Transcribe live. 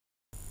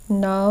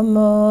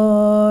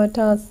Namo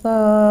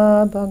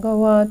tassa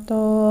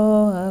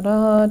bhagavato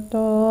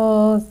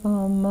arahato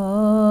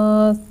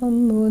samma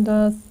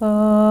sambuddhassa.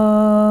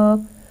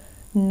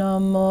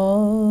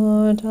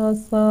 Namo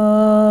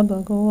tassa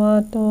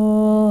bhagavato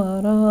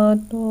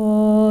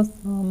arahato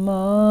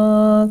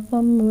samma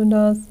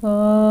sambuddhassa.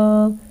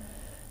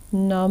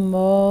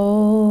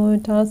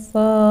 Namo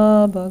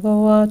tassa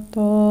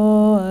bhagavato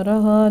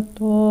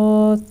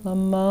arahato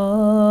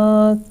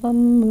samma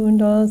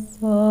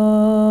sambuddhassa.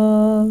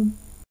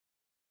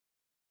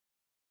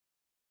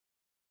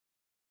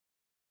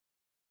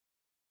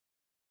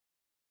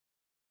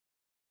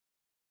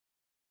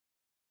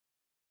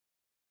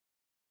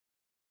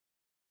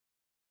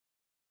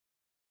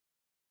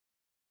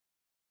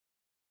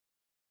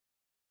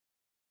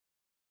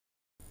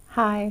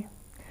 Hi,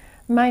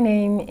 my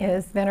name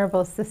is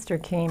Venerable Sister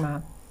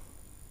Khema.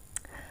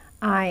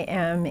 I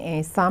am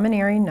a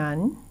Samaneri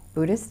nun,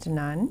 Buddhist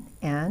nun,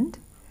 and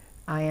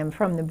I am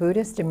from the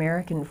Buddhist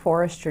American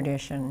Forest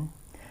tradition,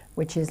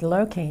 which is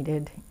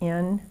located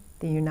in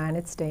the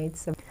United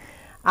States.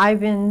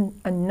 I've been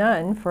a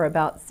nun for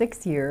about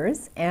 6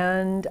 years,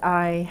 and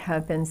I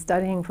have been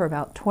studying for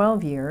about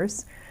 12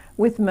 years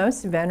with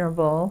Most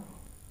Venerable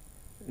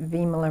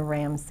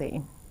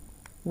Vimalaramsi.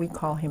 We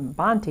call him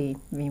Bhante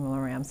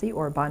Vimalaramsi,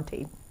 or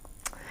Bhante.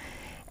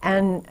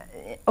 And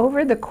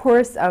over the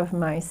course of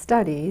my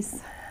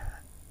studies,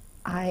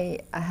 I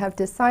have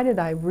decided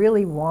I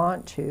really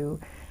want to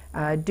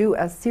do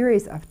a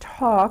series of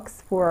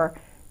talks for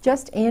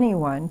just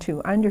anyone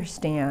to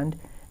understand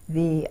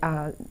the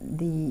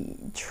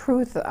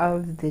truth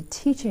of the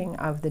teaching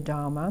of the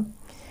Dhamma.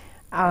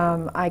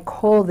 I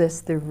call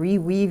this the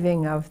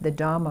reweaving of the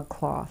Dhamma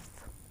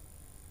cloth,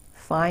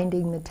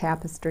 finding the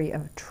tapestry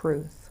of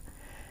truth.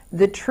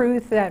 The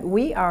truth that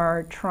we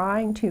are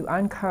trying to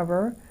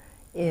uncover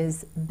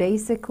is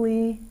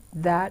basically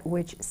that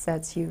which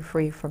sets you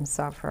free from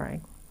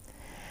suffering.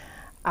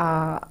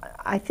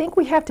 I think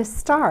we have to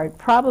start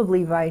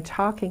probably by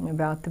talking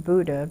about the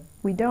Buddha.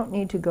 We don't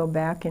need to go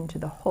back into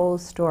the whole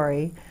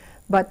story,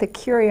 but the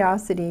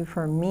curiosity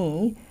for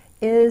me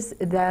is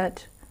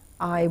that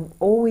I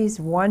always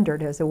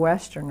wondered as a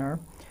Westerner,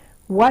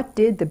 what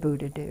did the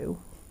Buddha do?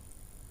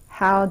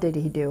 How did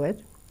he do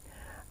it?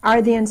 Are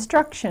the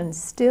instructions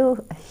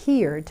still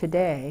here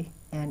today?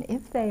 And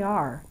if they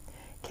are,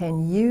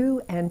 can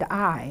you and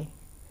I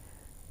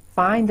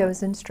find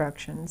those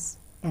instructions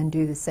and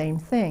do the same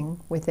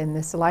thing within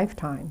this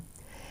lifetime?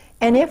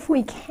 And if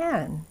we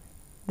can,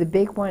 the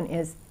big one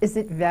is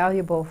it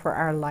valuable for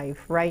our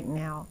life right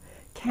now?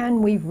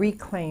 Can we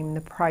reclaim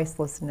the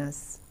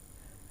pricelessness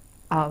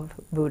of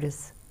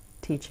Buddha's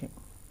teaching?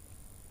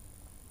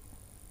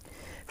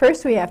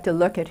 First, we have to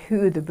look at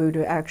who the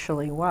Buddha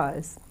actually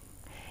was.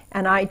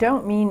 And I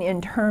don't mean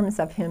in terms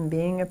of him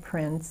being a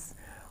prince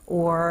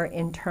or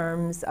in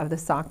terms of the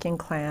Sakyan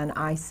clan.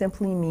 I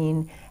simply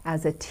mean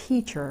as a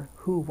teacher,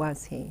 who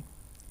was he?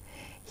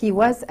 He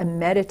was a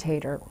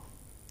meditator.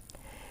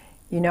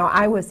 You know,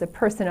 I was a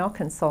personnel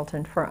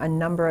consultant for a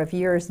number of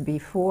years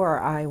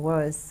before I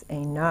was a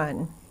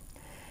nun.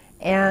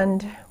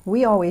 And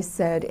we always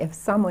said if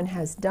someone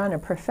has done a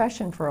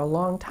profession for a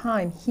long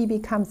time, he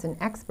becomes an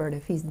expert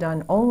if he's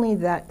done only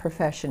that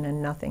profession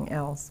and nothing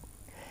else.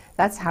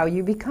 That's how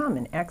you become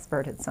an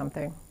expert at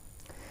something.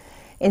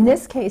 In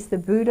this case, the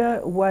Buddha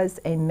was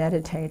a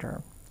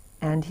meditator,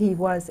 and he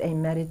was a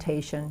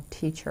meditation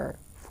teacher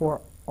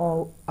for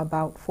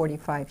about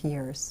 45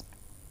 years.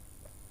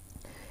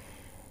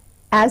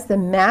 As the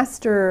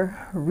master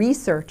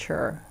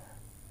researcher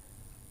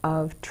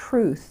of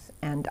truth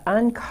and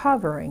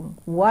uncovering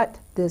what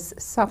this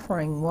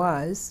suffering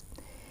was,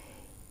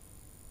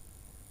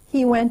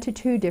 he went to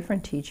 2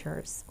 different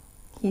teachers.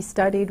 He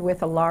studied with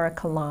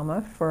Alarika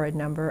Lama for a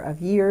number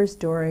of years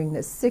during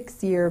the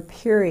 6-year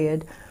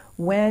period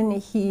when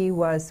he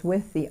was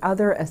with the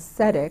other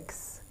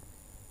ascetics,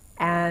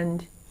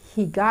 and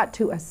he got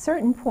to a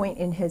certain point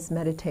in his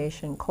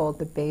meditation called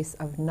the base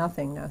of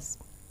nothingness.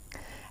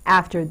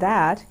 After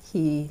that,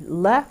 he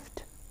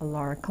left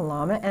Alarika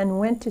Lama and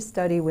went to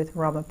study with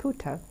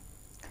Ramaputta.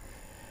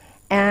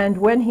 And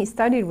when he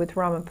studied with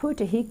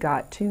Ramaputta, he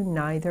got to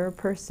neither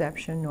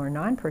perception nor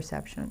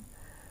non-perception.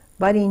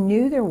 But he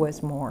knew there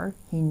was more.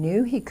 He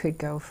knew he could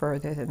go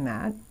further than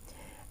that.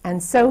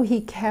 And so he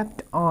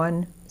kept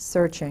on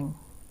searching.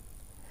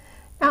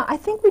 Now, I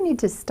think we need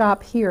to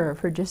stop here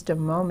for just a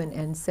moment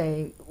and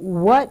say,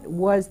 what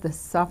was the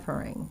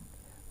suffering?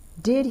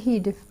 Did he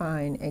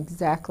define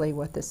exactly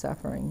what the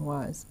suffering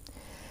was?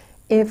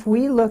 If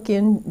we look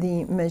in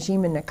the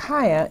Majjhima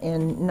Nikaya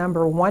in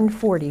number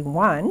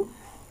 141,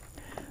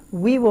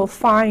 we will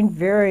find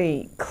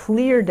very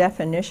clear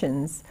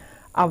definitions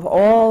of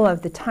all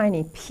of the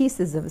tiny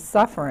pieces of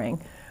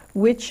suffering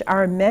which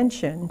are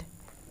mentioned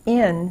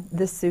in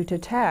the sutta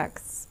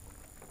texts.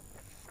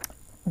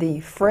 The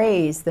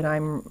phrase that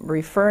I'm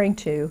referring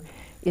to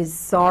is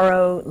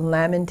sorrow,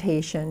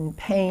 lamentation,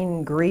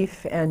 pain,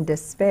 grief, and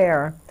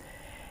despair.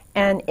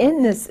 And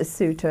in this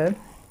sutta,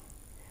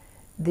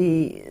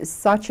 the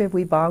Satya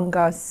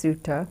Vibhanga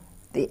Sutta,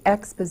 the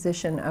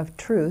exposition of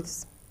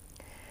truths.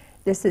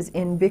 This is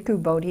in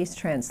Bhikkhu Bodhi's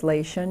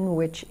translation,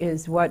 which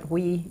is what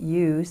we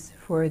use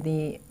for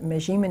the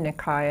Majjhima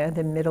Nikaya,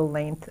 the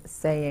middle-length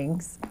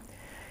sayings.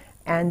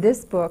 And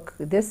this book,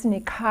 this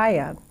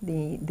Nikaya,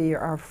 there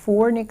are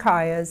 4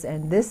 Nikayas,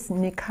 and this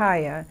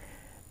Nikaya,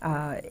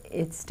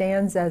 it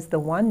stands as the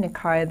one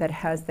Nikaya that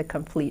has the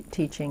complete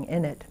teaching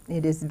in it.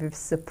 It is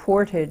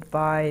supported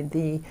by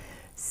the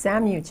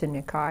Samyutta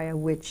Nikaya,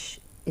 which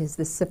is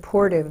the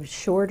supportive,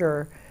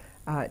 shorter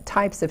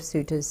types of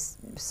suttas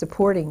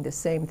supporting the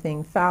same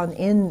thing found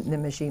in the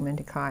Majjhima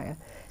Nikaya.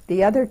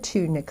 The other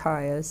 2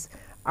 Nikayas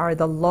are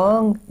the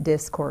long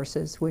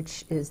discourses,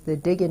 which is the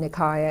Digha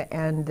Nikaya,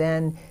 and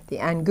then the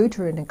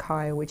Anguttara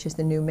Nikaya, which is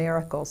the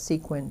numerical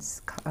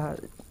sequence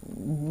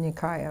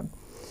Nikaya.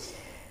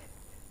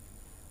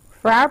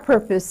 For our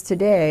purpose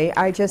today,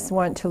 I just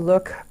want to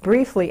look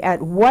briefly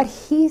at what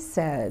he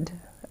said,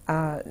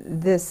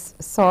 this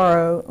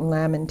sorrow,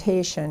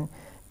 lamentation,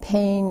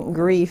 pain,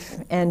 grief,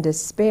 and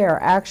despair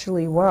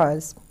actually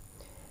was.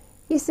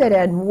 He said,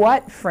 "And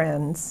what,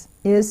 friends,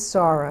 is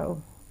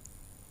sorrow?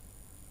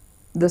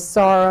 The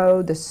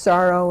sorrow, the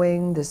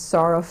sorrowing, the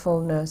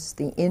sorrowfulness,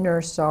 the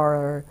inner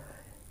sorrow,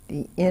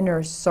 the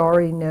inner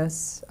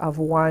sorriness of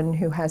one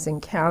who has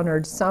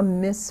encountered some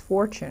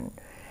misfortune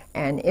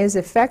and is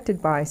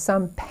affected by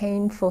some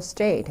painful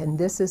state, and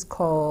this is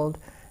called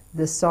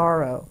the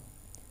sorrow.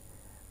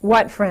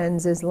 What,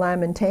 friends, is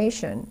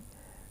lamentation?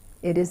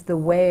 It is the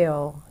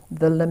wail,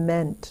 the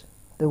lament,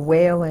 the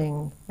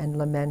wailing and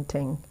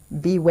lamenting,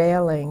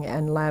 bewailing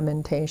and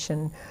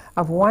lamentation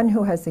of one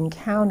who has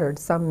encountered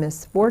some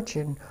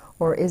misfortune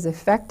or is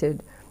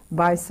affected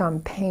by some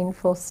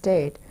painful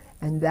state,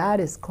 and that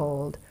is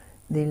called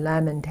the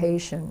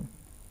lamentation.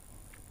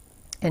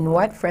 And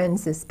what,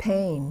 friends, is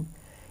pain?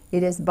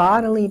 It is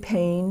bodily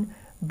pain,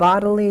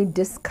 bodily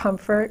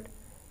discomfort,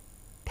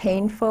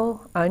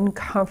 painful,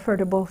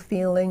 uncomfortable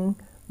feeling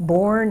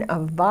born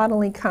of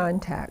bodily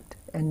contact,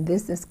 and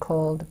this is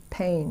called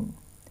pain.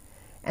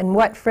 And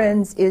what,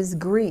 friends, is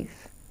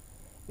grief?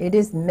 It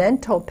is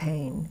mental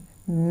pain,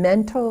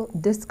 mental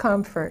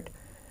discomfort,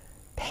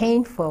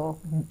 painful,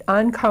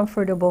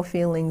 uncomfortable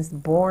feelings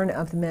born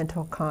of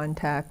mental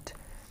contact.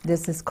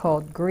 This is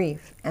called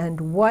grief.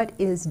 And what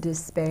is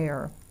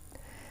despair?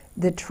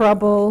 The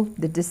trouble,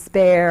 the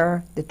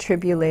despair, the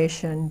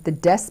tribulation, the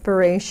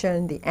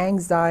desperation, the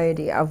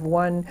anxiety of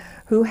one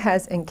who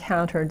has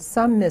encountered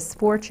some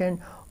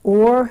misfortune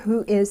or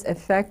who is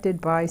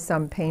affected by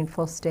some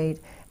painful state,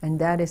 and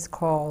that is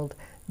called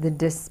the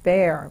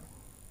despair.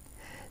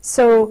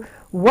 So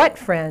what,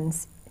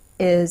 friends,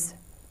 is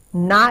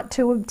not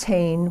to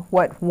obtain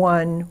what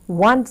one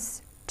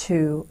wants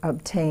to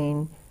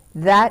obtain?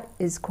 That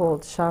is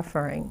called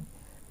suffering.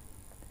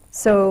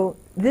 So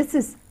this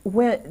is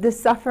when the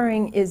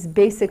suffering is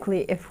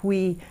basically, if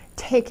we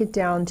take it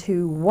down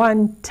to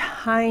one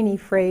tiny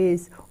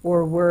phrase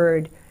or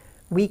word,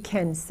 we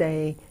can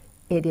say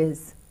it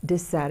is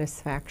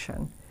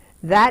dissatisfaction.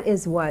 That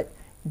is what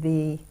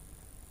the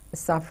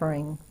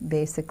suffering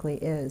basically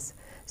is.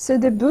 So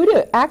the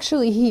Buddha,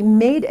 actually, he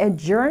made a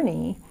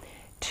journey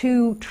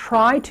to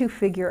try to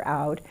figure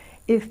out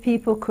if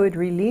people could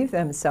relieve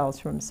themselves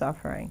from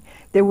suffering.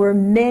 There were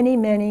many,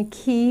 many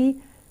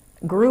key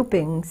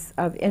groupings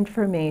of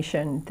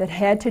information that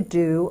had to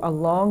do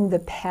along the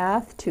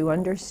path to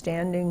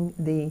understanding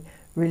the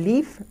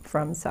relief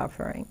from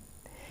suffering.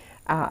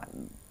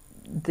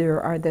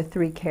 There are the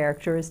 3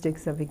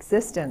 characteristics of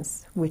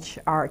existence, which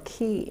are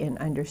key in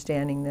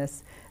understanding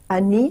this.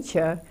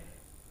 Anicca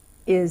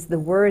is the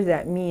word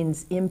that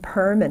means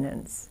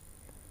impermanence.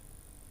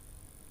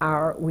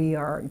 We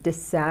are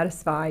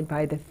dissatisfied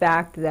by the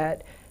fact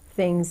that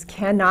things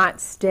cannot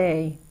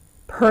stay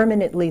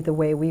permanently the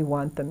way we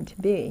want them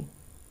to be.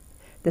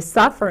 The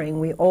suffering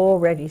we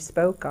already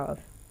spoke of.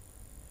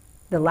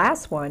 The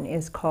last one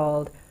is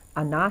called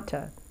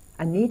Anatta.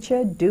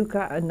 Anicca,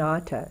 Dukkha,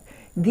 Anatta.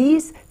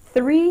 These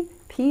 3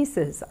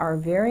 pieces are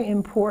very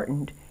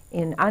important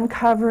in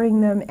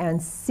uncovering them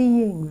and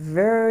seeing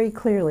very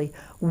clearly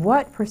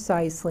what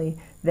precisely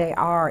they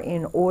are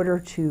in order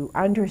to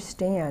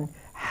understand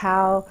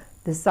how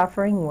the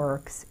suffering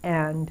works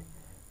and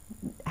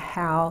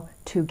how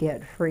to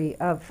get free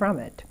from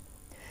it.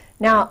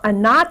 Now,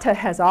 anatta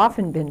has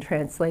often been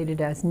translated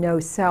as no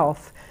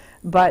self,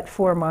 but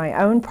for my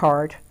own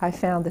part, I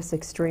found this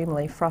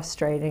extremely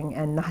frustrating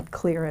and not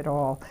clear at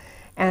all.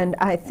 And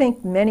I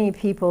think many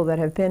people that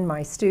have been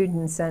my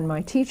students and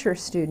my teacher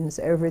students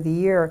over the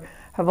year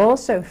have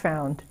also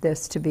found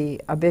this to be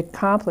a bit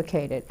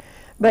complicated.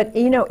 But,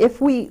 you know,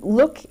 if we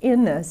look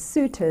in the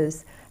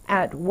suttas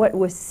at what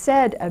was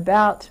said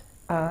about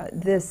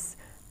this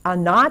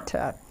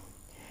anatta,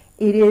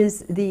 it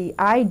is the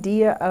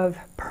idea of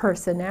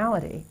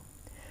personality.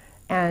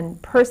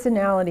 And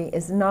personality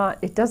is not,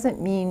 it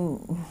doesn't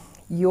mean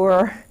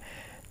your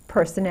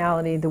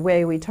personality the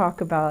way we talk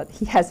about,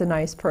 he has a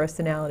nice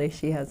personality,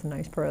 she has a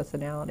nice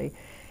personality.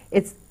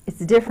 It's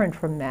different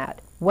from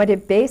that. What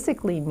it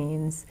basically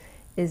means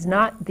is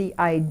not the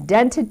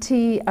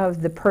identity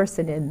of the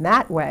person in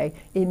that way.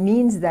 It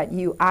means that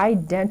you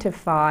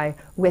identify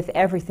with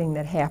everything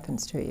that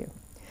happens to you.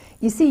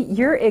 You see,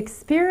 your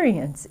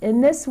experience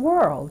in this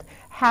world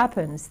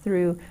happens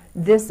through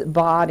this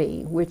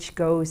body, which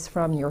goes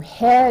from your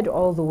head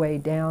all the way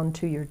down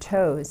to your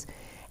toes.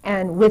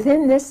 And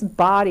within this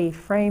body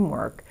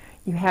framework,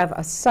 you have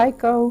a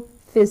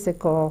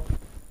psychophysical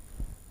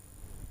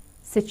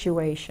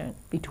situation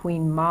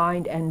between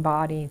mind and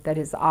body that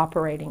is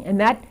operating. And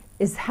that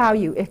is how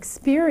you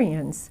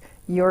experience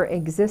your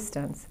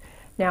existence.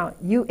 Now,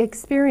 you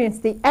experience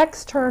the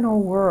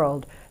external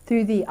world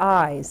through the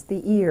eyes,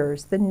 the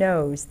ears, the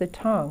nose, the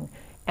tongue,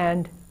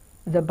 and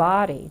the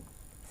body.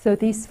 So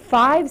these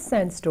 5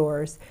 sense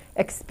doors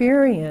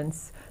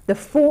experience the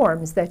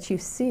forms that you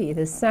see,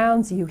 the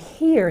sounds you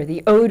hear,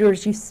 the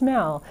odors you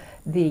smell,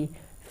 the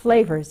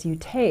flavors you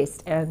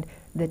taste, and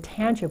the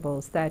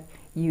tangibles that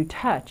you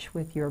touch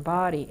with your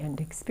body and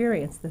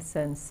experience the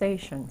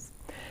sensations.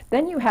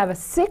 Then you have a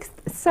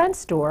 6th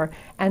sense door,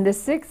 and the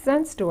 6th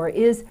sense door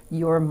is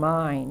your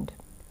mind.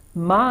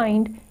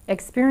 Mind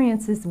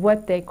experiences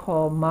what they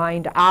call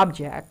mind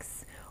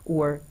objects,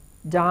 or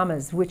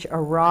dhammas, which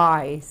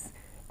arise.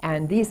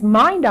 And these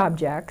mind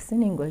objects,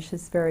 in English,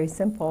 is very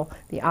simple.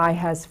 The eye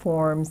has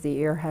forms, the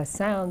ear has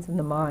sounds, and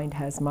the mind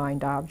has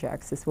mind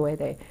objects. Is the way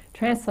they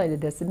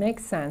translated this. It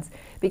makes sense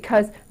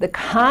because the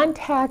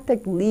contact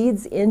that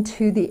leads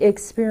into the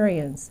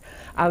experience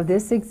of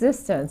this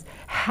existence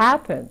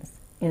happens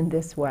in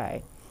this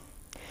way.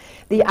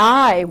 The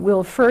eye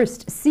will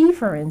first see,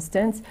 for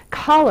instance,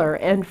 color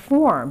and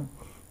form.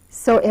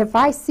 So if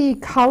I see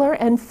color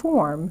and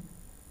form,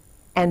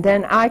 and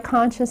then eye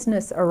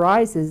consciousness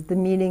arises, the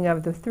meaning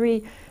of the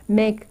 3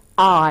 make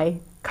eye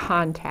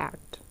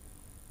contact.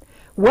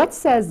 What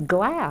says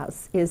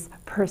glass is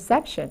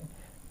perception.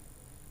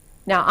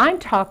 Now I'm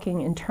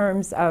talking in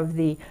terms of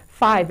the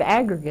 5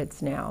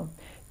 aggregates now,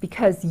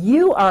 because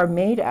you are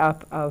made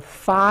up of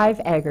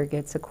 5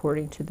 aggregates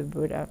according to the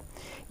Buddha.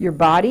 Your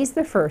body's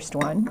the first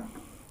one,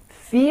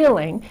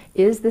 feeling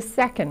is the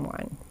second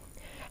one,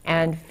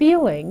 and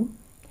feeling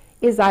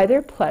is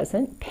either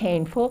pleasant,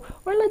 painful,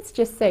 or let's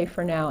just say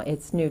for now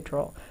it's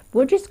neutral.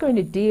 We're just going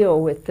to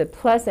deal with the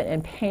pleasant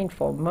and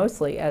painful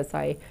mostly as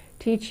I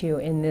teach you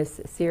in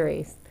this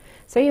series.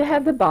 So you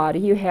have the body,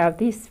 you have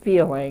these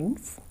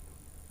feelings,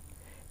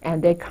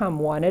 and they come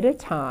one at a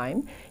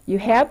time. You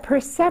have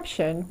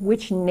perception,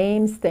 which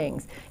names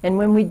things. And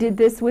when we did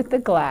this with the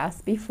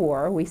glass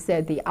before, we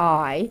said the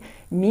eye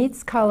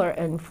meets color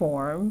and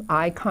form,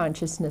 eye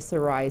consciousness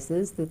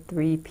arises, the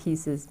 3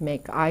 pieces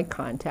make eye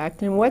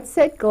contact, and what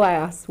said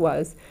glass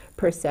was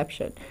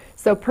perception.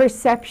 So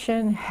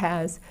perception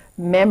has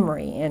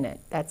memory in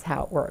it. That's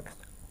how it works.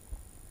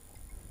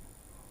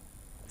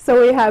 So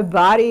we have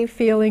body,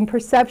 feeling,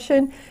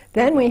 perception.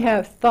 Then we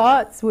have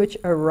thoughts which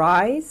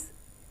arise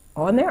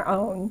on their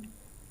own,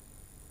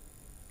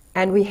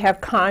 and we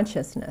have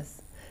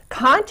consciousness.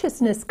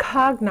 Consciousness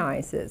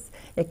cognizes.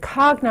 It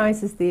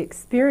cognizes the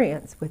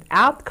experience.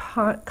 Without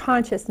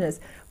consciousness,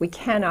 we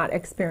cannot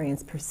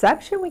experience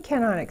perception, we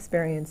cannot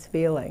experience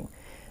feeling.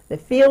 The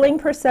feeling,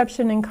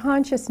 perception, and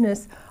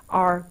consciousness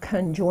are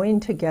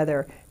conjoined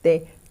together.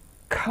 They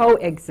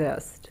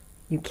coexist.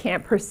 You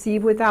can't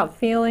perceive without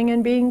feeling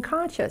and being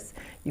conscious.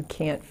 You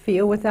can't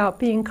feel without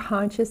being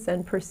conscious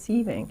and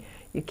perceiving.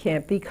 You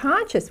can't be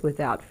conscious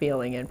without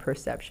feeling and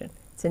perception.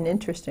 It's an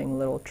interesting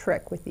little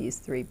trick with these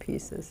 3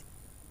 pieces.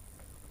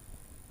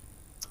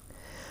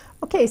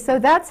 Okay, so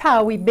that's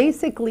how we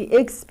basically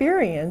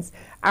experience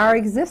our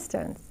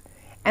existence.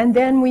 And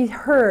then we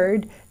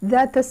heard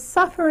that the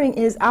suffering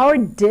is our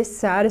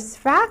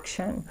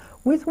dissatisfaction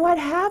with what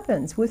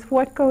happens, with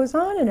what goes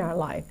on in our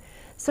life.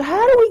 So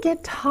how do we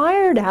get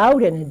tired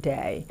out in a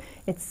day?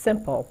 It's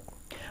simple.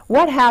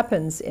 What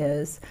happens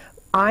is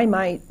I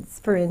might,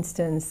 for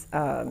instance,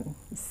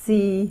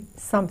 see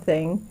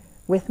something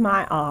with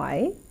my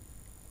eye,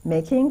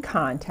 making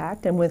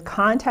contact, and with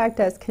contact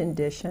as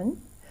condition,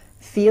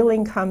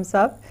 feeling comes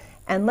up,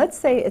 and let's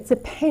say it's a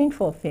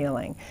painful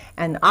feeling,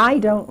 and I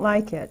don't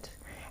like it.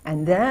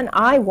 And then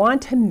I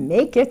want to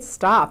make it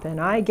stop,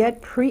 and I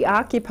get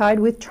preoccupied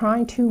with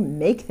trying to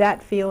make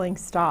that feeling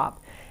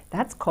stop.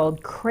 That's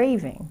called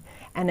craving.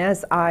 And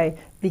as I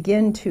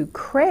begin to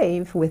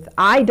crave with,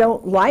 I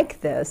don't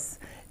like this,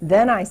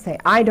 then I say,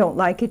 I don't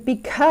like it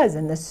because,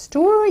 and the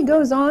story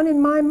goes on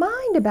in my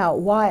mind about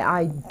why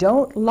I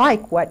don't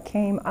like what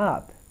came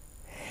up.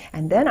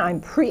 And then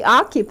I'm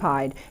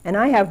preoccupied, and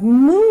I have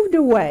moved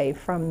away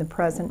from the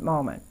present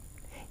moment.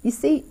 You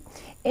see,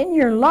 in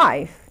your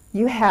life,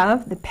 you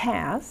have the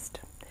past,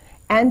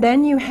 and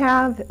then you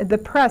have the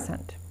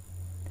present.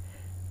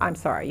 I'm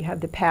sorry, you have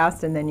the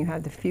past, and then you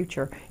have the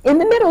future. In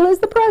the middle is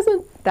the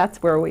present.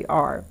 That's where we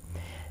are.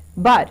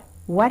 But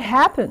what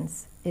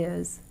happens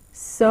is,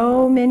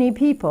 so many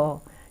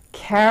people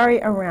carry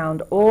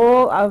around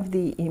all of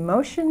the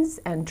emotions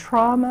and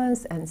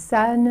traumas and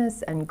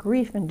sadness and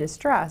grief and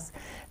distress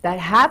that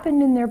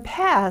happened in their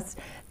past,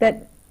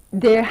 they're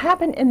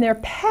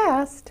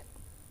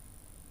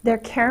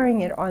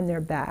carrying it on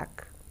their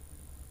back.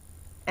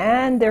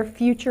 and their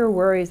future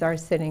worries are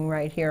sitting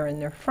right here in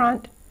their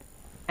front,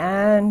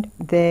 and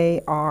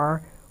they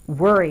are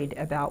worried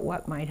about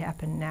what might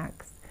happen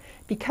next.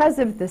 Because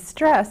of the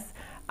stress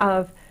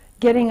of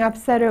getting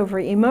upset over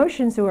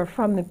emotions that are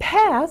from the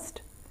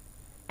past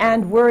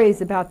and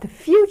worries about the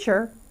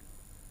future,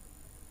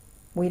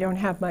 we don't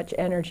have much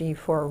energy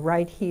for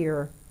right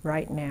here,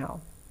 right now.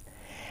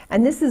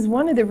 And this is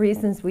one of the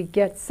reasons we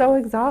get so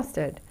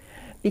exhausted,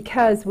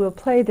 because we'll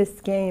play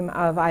this game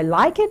of I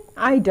like it,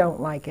 I don't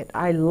like it,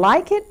 I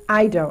like it,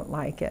 I don't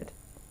like it.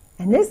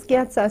 And this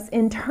gets us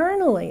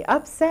internally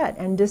upset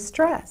and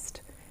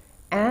distressed.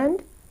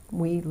 And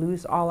we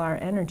lose all our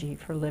energy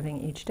for living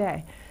each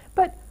day.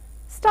 But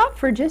stop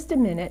for just a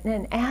minute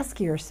and ask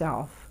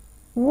yourself,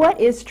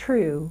 what is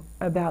true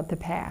about the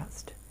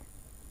past?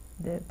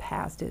 The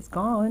past is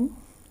gone.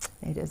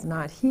 It is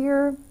not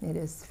here. It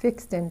is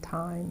fixed in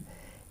time.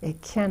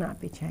 It cannot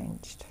be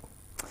changed.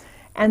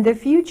 And the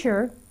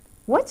future,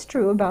 what's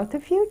true about the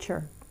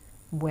future?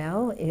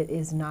 Well, it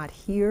is not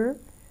here.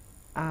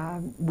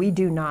 We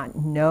do not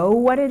know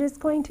what it is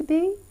going to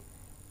be.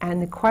 And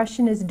the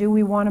question is, do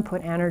we want to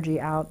put energy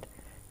out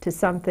to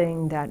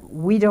something that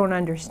we don't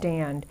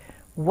understand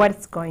what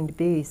it's going to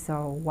be,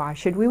 so why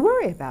should we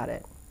worry about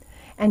it?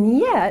 And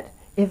yet,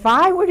 if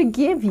I were to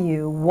give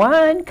you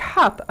 1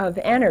 cup of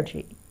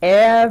energy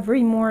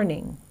every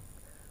morning,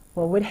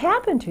 what would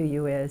happen to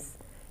you is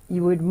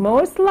you would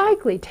most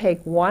likely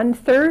take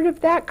 1/3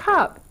 of that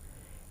cup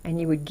and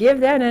you would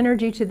give that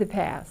energy to the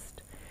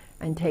past,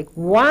 and take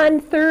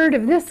 1/3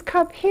 of this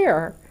cup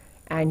here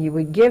and you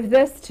would give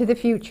this to the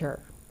future.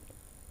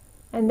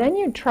 And then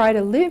you'd try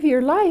to live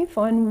your life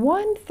on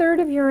 1/3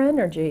 of your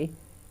energy,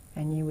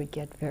 and you would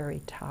get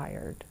very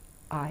tired,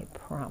 I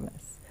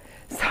promise.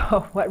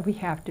 So what we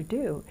have to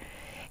do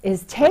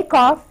is take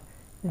off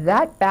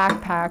that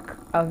backpack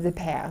of the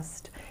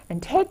past,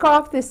 and take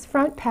off this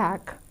front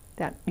pack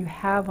that you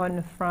have on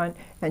the front,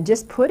 and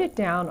just put it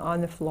down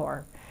on the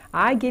floor.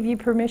 I give you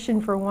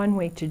permission for 1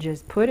 week to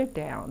just put it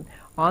down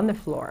on the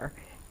floor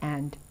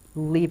and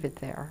leave it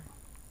there.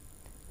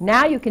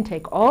 Now you can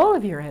take all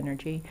of your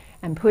energy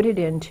and put it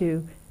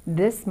into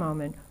this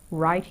moment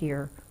right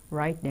here,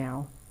 right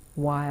now,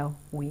 while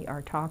we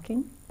are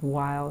talking,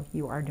 while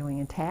you are doing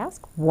a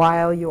task,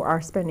 while you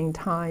are spending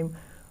time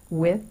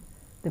with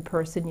the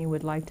person you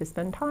would like to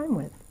spend time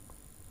with.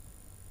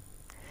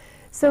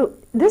 So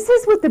this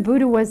is what the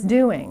Buddha was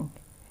doing.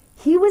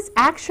 He was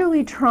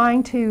actually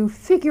trying to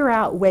figure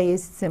out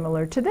ways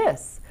similar to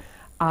this,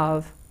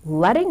 of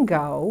letting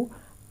go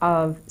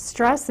of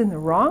stress in the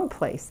wrong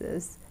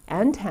places,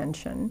 and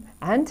tension,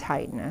 and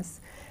tightness,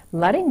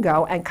 letting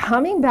go and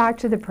coming back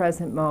to the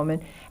present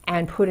moment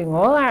and putting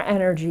all our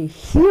energy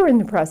here in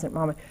the present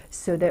moment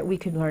so that we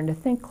could learn to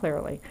think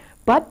clearly.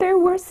 But there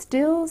were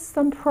still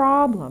some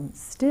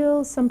problems,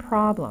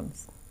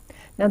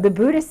 Now the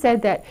Buddha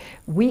said that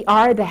we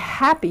are the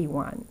happy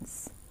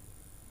ones.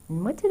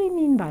 And what did he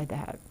mean by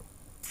that?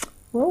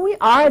 Well, we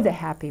are the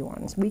happy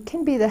ones. We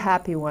can be the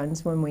happy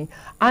ones when we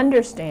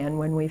understand,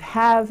 when we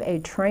have a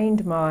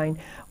trained mind,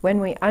 when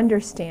we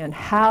understand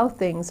how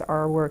things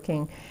are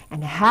working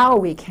and how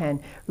we can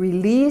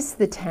release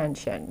the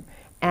tension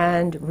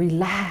and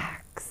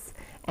relax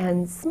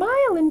and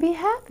smile and be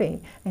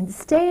happy and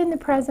stay in the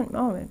present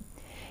moment.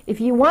 If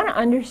you want to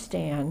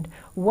understand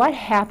what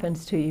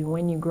happens to you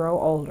when you grow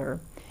older,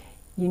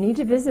 you need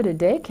to visit a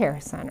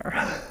daycare center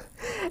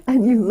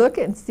and you look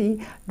and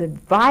see the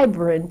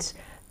vibrant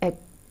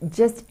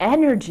just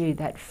energy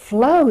that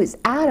flows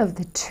out of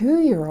the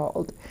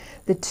 2-year-old.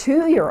 The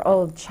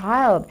 2-year-old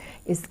child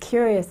is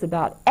curious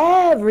about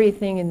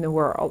everything in the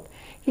world.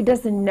 He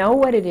doesn't know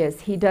what it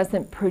is. He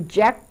doesn't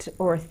project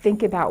or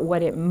think about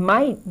what it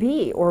might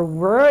be or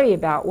worry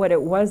about what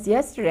it was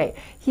yesterday.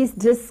 He's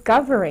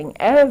discovering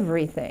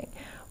everything.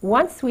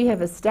 Once we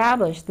have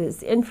established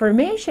this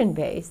information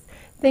base,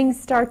 things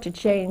start to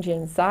change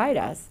inside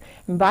us.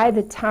 And by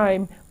the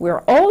time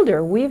we're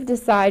older, we've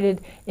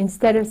decided,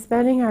 instead of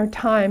spending our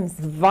times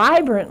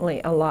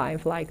vibrantly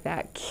alive like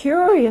that,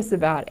 curious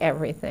about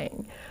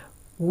everything,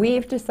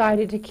 we've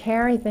decided to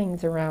carry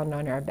things around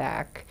on our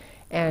back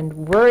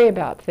and worry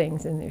about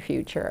things in the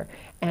future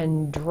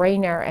and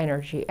drain our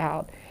energy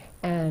out.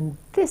 And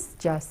this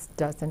just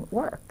doesn't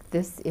work.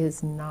 This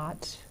is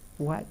not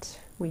what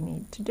we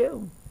need to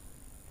do.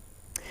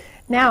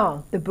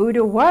 Now, the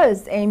Buddha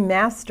was a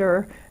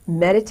master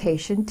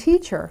meditation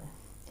teacher.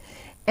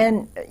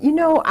 And, you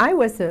know, I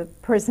was a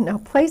personnel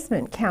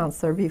placement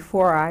counselor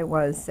before I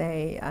was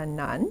a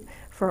nun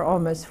for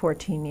almost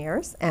 14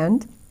 years.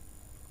 And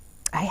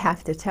I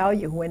have to tell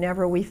you,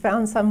 whenever we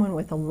found someone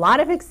with a lot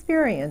of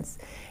experience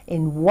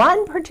in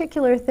one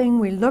particular thing,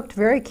 we looked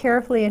very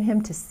carefully at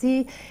him to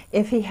see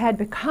if he had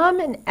become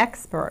an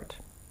expert.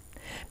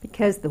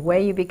 Because the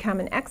way you become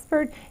an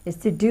expert is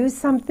to do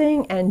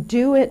something and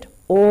do it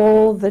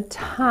all the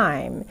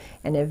time,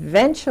 and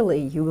eventually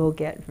you will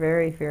get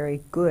very,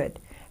 very good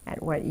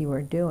at what you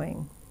are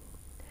doing.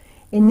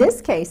 In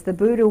this case, the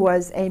Buddha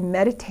was a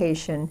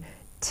meditation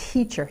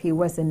teacher. He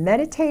was a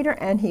meditator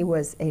and he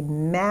was a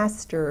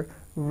master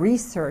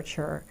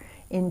researcher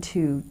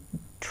into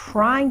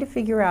trying to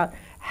figure out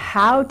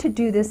how to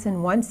do this,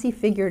 and once he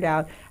figured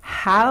out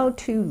how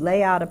to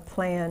lay out a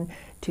plan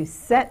to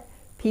set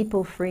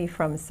people free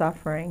from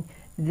suffering,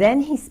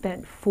 then he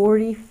spent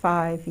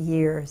 45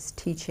 years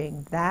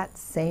teaching that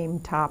same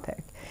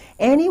topic.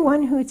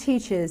 Anyone who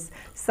teaches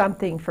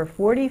something for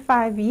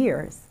 45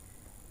 years,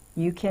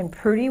 you can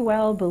pretty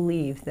well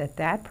believe that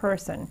that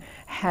person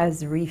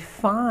has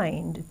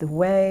refined the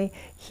way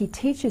he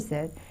teaches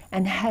it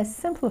and has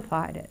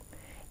simplified it.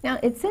 Now,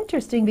 it's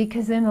interesting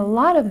because in a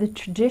lot of the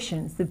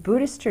traditions, the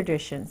Buddhist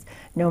traditions,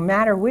 no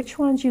matter which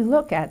ones you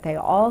look at, they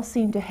all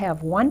seem to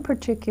have one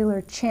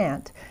particular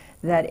chant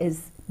that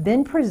has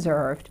been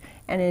preserved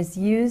and is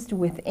used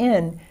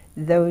within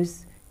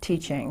those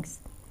teachings.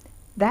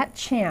 That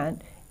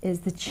chant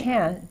is the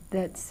chant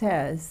that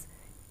says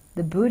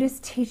the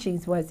Buddhist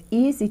teachings was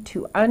easy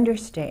to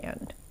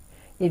understand,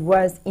 it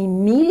was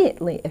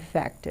immediately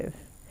effective,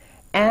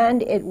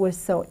 and it was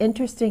so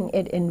interesting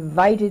it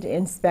invited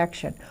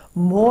inspection,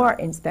 more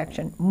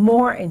inspection,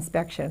 more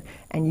inspection,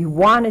 and you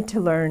wanted to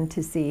learn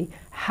to see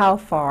how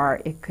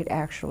far it could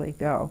actually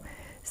go.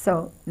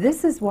 So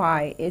this is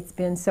why it's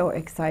been so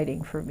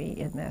exciting for me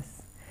in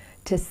this,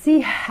 to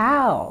see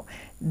how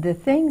the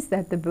things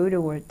that the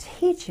Buddha were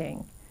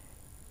teaching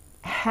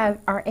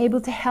are able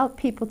to help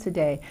people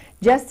today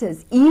just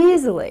as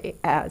easily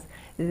as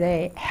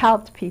they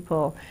helped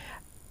people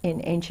in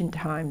ancient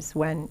times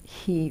when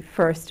he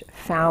first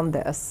found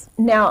this.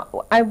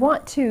 Now, I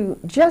want to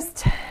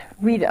just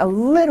read a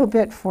little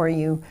bit for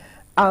you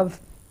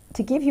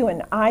to give you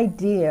an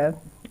idea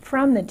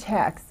from the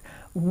text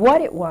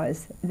what it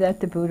was that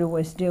the Buddha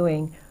was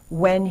doing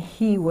when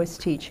he was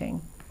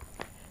teaching.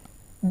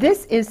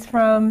 This is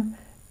from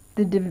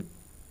the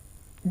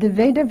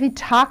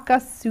Dvedhavitakka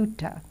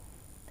Sutta,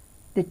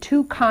 the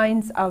two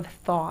kinds of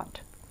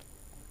thought.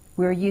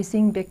 We're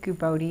using Bhikkhu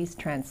Bodhi's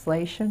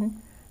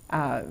translation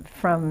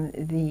from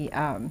the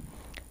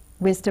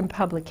Wisdom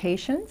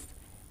Publications,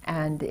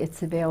 and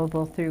it's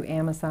available through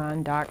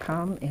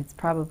Amazon.com. It's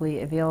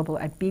probably available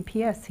at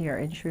BPS here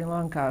in Sri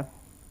Lanka.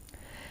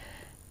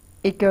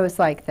 It goes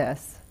like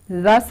this.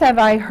 Thus have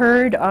I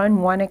heard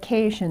on one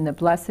occasion the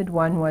Blessed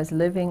One was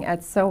living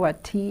at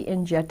Sawati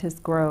in Jeta's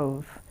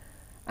Grove,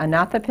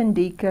 Anatta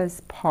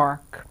Pandika's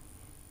park.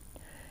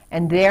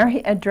 And there he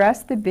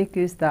addressed the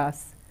bhikkhus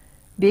thus.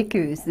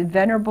 Bhikkhus, the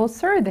Venerable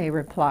Sir, they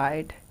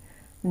replied.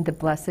 And the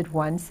Blessed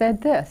One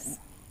said this.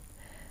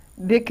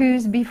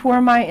 Bhikkhus,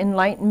 before my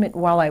enlightenment,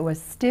 while I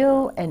was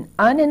still an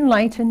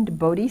unenlightened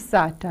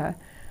bodhisattva,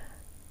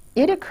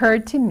 it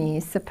occurred to me,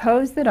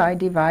 suppose that I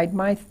divide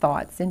my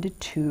thoughts into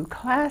two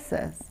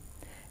classes.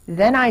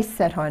 Then I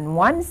set on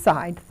one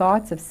side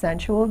thoughts of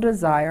sensual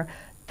desire,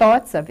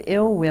 thoughts of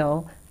ill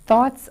will,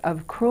 thoughts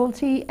of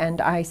cruelty, and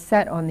I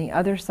set on the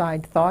other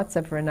side thoughts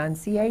of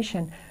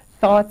renunciation,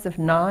 thoughts of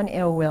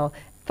non-ill will,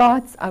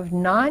 thoughts of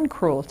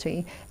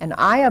non-cruelty, and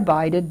I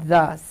abided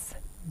thus,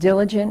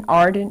 diligent,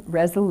 ardent,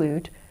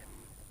 resolute.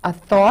 A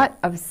thought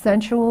of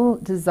sensual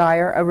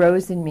desire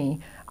arose in me.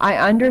 I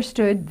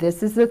understood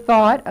this is a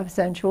thought of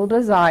sensual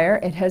desire.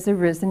 It has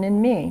arisen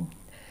in me,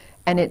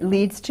 and it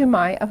leads to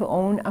my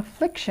own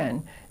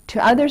affliction,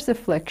 to others'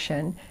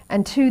 affliction,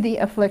 and to the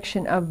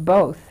affliction of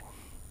both.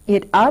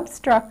 It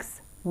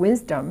obstructs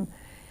wisdom,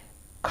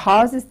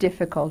 causes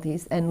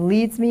difficulties, and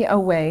leads me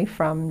away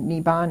from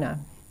nibbana.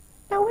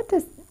 Now, what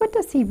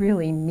does he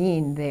really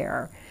mean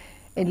there?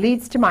 It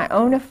leads to my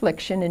own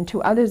affliction and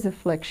to others'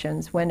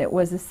 afflictions when it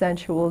was a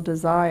sensual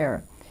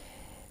desire.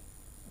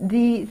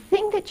 The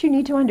thing that you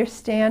need to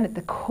understand at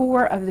the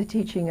core of the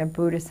teaching of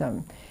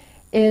Buddhism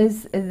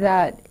is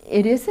that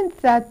it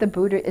isn't that the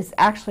Buddha is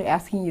actually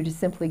asking you to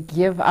simply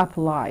give up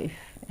life,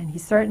 and he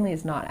certainly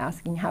is not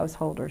asking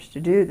householders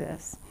to do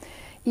this.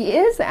 He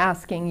is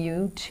asking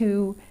you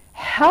to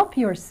help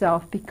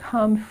yourself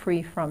become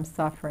free from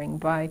suffering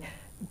by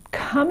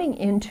coming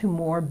into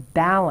more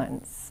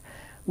balance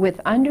with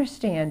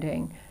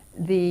understanding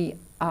the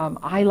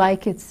I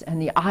like it's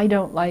and the I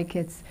don't like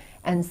it's,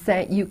 and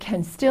say you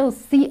can still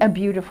see a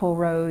beautiful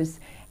rose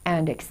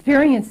and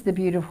experience the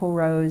beautiful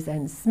rose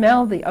and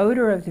smell the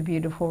odor of the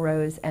beautiful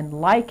rose and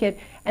like it,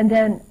 and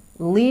then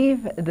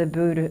leave the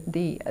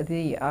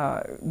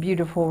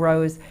beautiful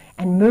rose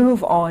and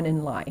move on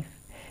in life.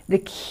 The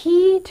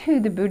key to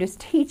the Buddhist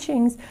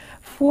teachings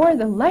for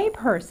the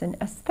layperson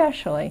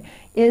especially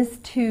is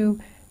to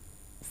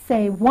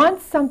say,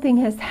 once something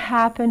has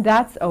happened,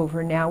 that's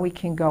over, now we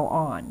can go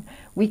on.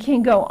 We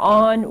can go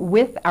on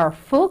with our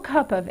full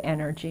cup of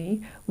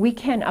energy. We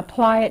can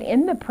apply it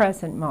in the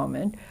present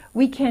moment.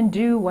 We can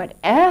do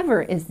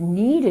whatever is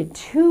needed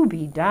to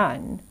be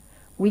done.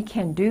 We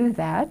can do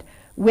that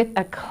with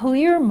a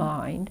clear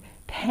mind,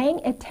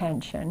 paying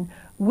attention,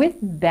 with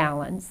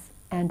balance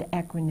and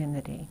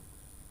equanimity.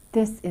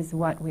 This is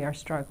what we are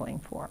struggling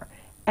for,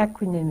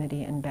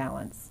 equanimity and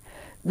balance.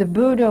 The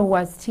Buddha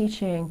was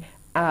teaching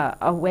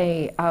a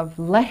way of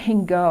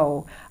letting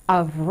go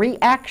of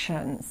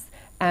reactions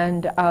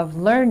and of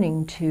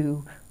learning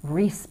to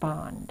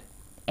respond.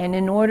 And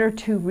in order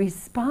to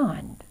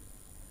respond,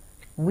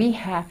 we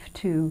have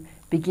to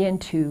begin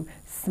to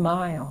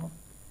smile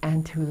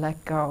and to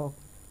let go.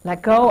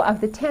 Let go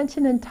of the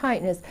tension and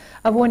tightness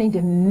of wanting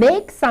to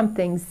make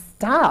something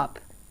stop,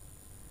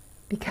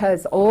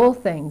 because all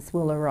things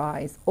will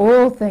arise,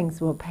 all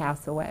things will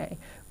pass away.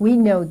 We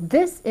know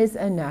this is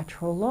a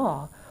natural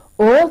law.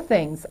 All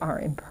things are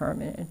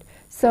impermanent.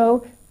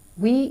 So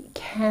we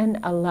can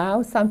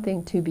allow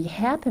something to be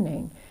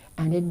happening,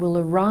 and it will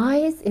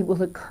arise, it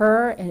will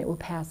occur, and it will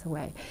pass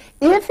away.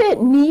 If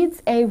it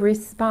needs a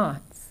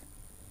response,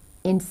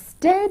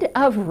 instead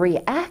of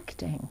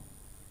reacting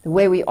the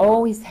way we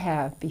always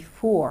have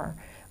before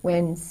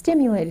when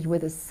stimulated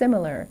with a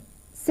similar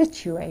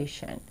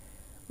situation,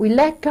 we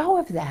let go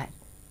of that.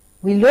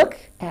 We look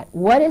at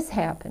what is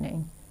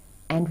happening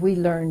and we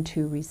learn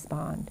to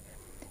respond.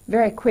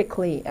 Very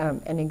quickly,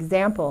 an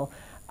example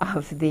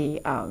of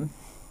the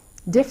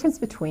difference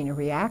between a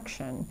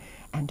reaction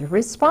and a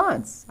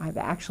response. I've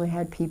actually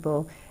had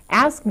people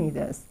ask me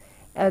this.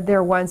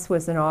 There once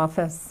was an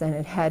office and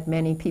it had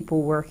many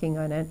people working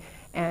on it,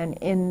 and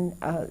in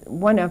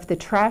one of the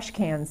trash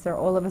cans there,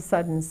 all of a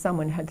sudden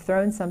someone had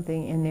thrown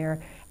something in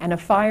there and a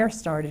fire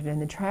started in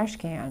the trash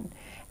can.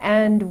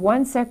 And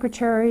one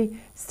secretary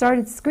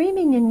started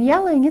screaming and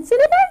yelling, "It's an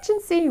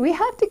emergency! We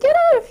have to get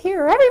out of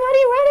here! Everybody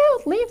run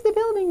out! Leave the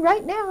building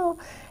right now!"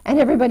 And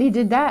everybody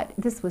did that.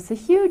 This was a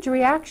huge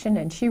reaction,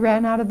 and she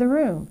ran out of the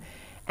room.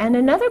 And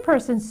another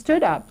person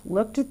stood up,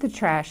 looked at the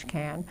trash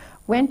can,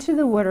 went to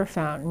the water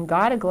fountain,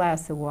 got a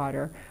glass of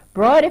water,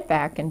 brought it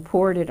back and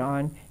poured it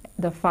on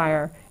the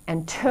fire,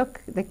 and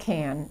took the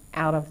can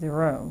out of the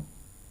room.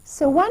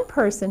 So one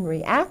person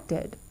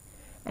reacted,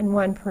 and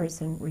one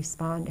person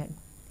responded.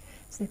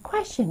 So the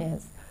question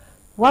is,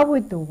 what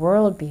would the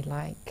world be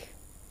like?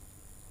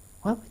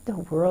 What would the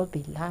world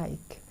be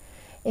like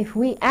if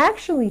we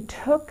actually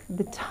took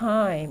the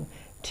time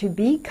to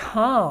be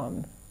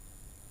calm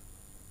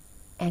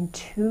and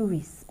to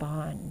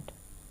respond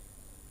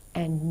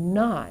and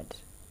not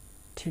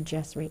to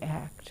just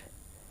react?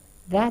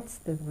 That's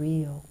the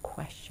real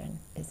question,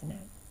 isn't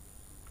it?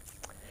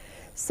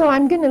 So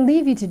I'm going to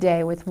leave you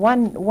today with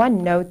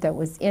one note that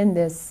was in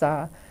this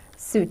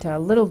sutta, a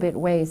little bit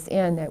ways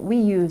in, that we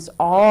use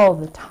all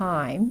the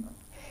time.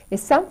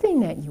 It's something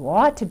that you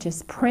ought to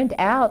just print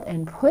out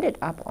and put it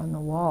up on the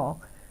wall.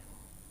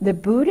 The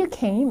Buddha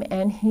came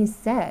and he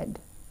said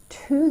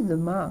to the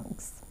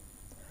monks,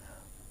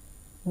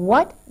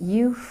 "What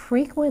you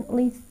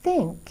frequently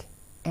think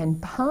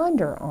and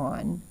ponder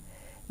on,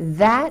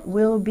 that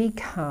will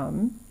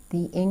become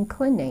the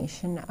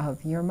inclination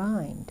of your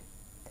mind."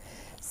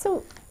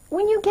 So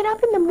when you get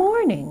up in the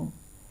morning,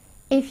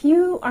 if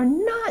you are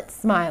not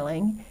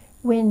smiling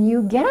when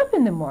you get up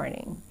in the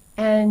morning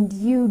and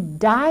you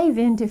dive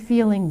into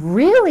feeling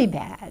really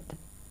bad,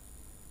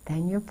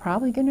 then you're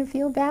probably going to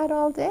feel bad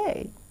all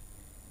day.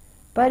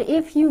 But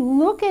if you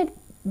look at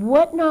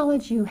what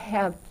knowledge you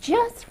have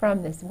just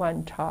from this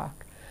one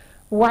talk,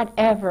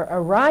 whatever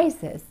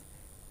arises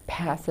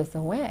passes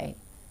away.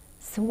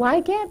 So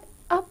why get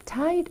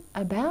uptight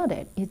about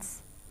it?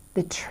 It's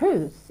the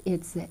truth.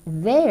 It's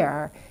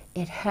there.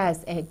 It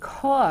has a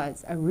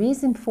cause, a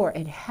reason for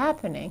it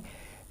happening.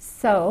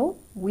 So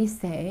we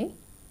say,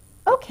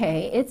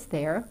 okay, it's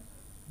there.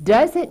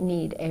 Does it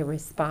need a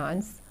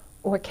response?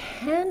 Or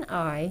can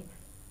I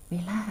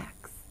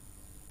relax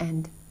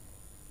and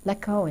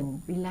let go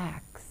and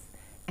relax?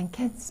 And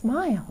can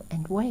smile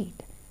and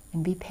wait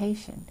and be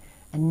patient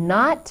and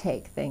not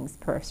take things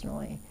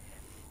personally.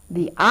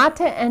 The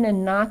Atta and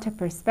Anatta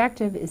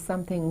perspective is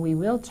something we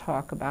will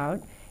talk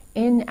about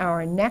in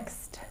our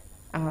next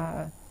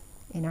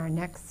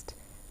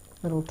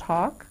little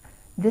talk.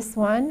 This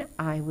one,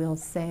 I will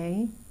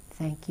say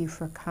thank you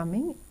for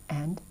coming,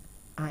 and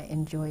I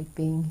enjoyed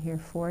being here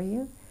for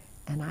you,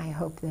 and I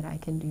hope that I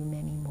can do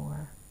many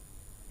more.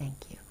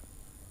 Thank you.